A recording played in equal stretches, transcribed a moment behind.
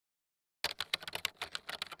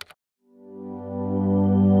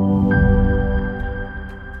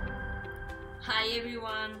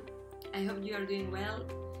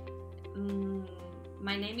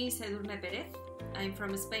My name is Edurne. I'm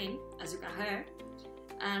from Spain, as you can hear,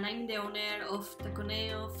 and I'm the owner of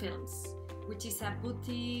Taconeo Films, which is a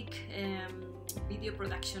boutique video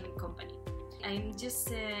production company. I'm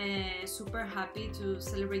just super happy to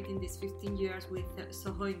celebrating these 15 years with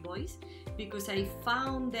Zoho Invoice, because I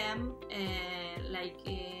found them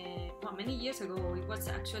many years ago. It was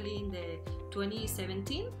actually in the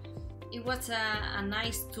 2017. It was a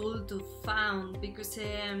nice tool to find, because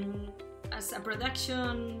as a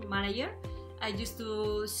production manager, I used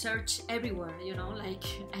to search everywhere, you know, like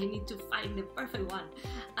I need to find the perfect one,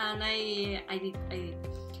 and I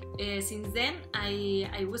did. Since then,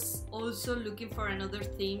 I was also looking for another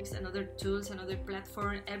things, another tools, another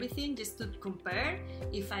platform, everything, just to compare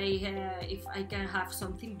if I can have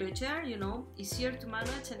something better, you know, easier to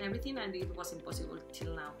manage and everything, and it was impossible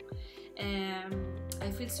till now. I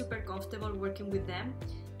feel super comfortable working with them,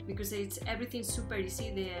 because it's everything super easy.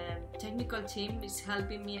 The technical team is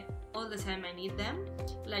helping me all the time I need them.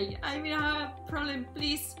 Like, I have a problem,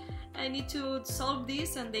 please, I need to solve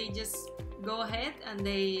this, and they just go ahead and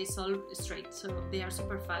they solve straight, so they are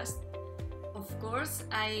super fast. Of course,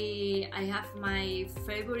 I have my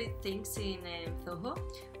favorite things in Zoho,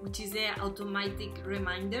 which is the automatic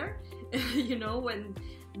reminder. You know, when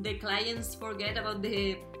the clients forget about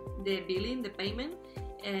the billing, the payment,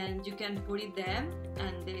 and you can put it there,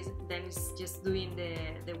 and then it's just doing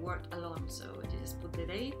the work alone. So you just put the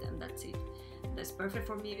date and that's it. That's perfect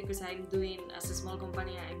for me, because I'm doing, as a small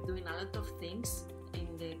company, I'm doing a lot of things in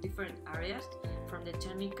the different areas, from the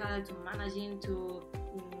technical to managing to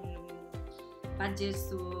budgets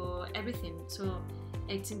to everything. So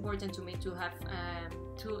it's important to me to have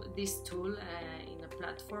this tool in a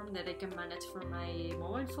platform that I can manage from my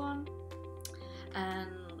mobile phone, and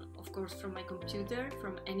of course from my computer,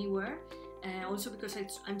 from anywhere. Also because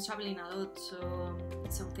I'm traveling a lot, so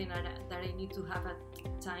it's something that I need to have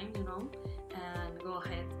at time, you know, and go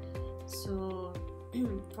ahead. So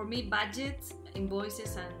for me, budget,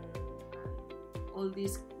 invoices, and all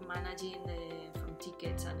this managing from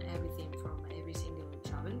tickets and everything from every single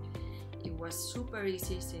travel, it was super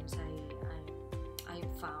easy since I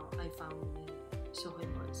found Zoho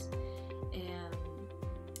Invoice. And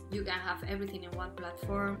you can have everything in one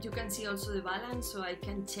platform. You can see also the balance, so I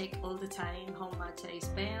can check all the time how much I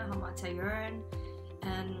spend, how much I earn,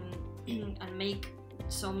 and make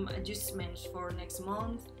some adjustments for next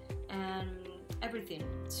month and everything.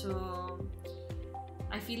 So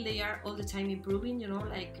I feel they are all the time improving, you know,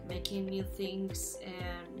 like making new things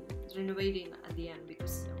and renovating at the end,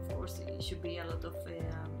 because of course it should be a lot of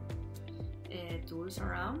tools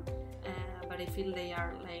around, but I feel they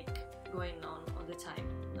are like going on all the time,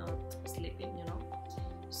 not sleeping, you know.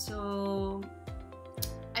 So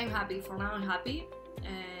I'm happy. For now I'm happy.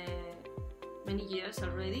 Many years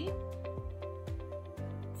already.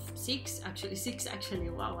 Six actually,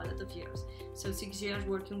 wow, a lot of years. So 6 years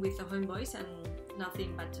working with Zoho Invoice, and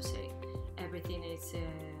nothing bad to say. Everything is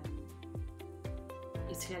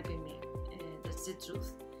helping me. That's the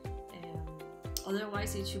truth.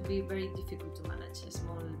 Otherwise, it should be very difficult to manage a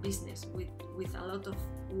small business with a lot of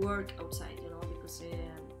work outside, you know, because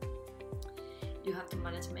you have to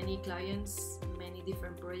manage many clients, many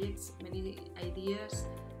different projects, many ideas,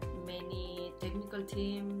 many technical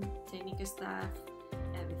team, technical staff,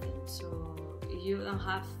 everything. So if you don't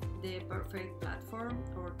have the perfect platform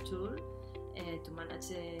or tool to manage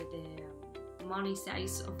the money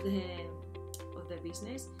size of the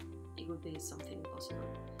business, it would be something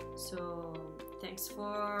impossible. So thanks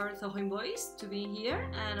for Zoho Invoice to be here,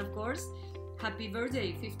 and of course, happy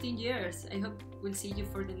birthday, 15 years. I hope we'll see you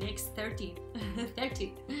for the next 30.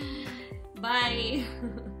 30. Bye.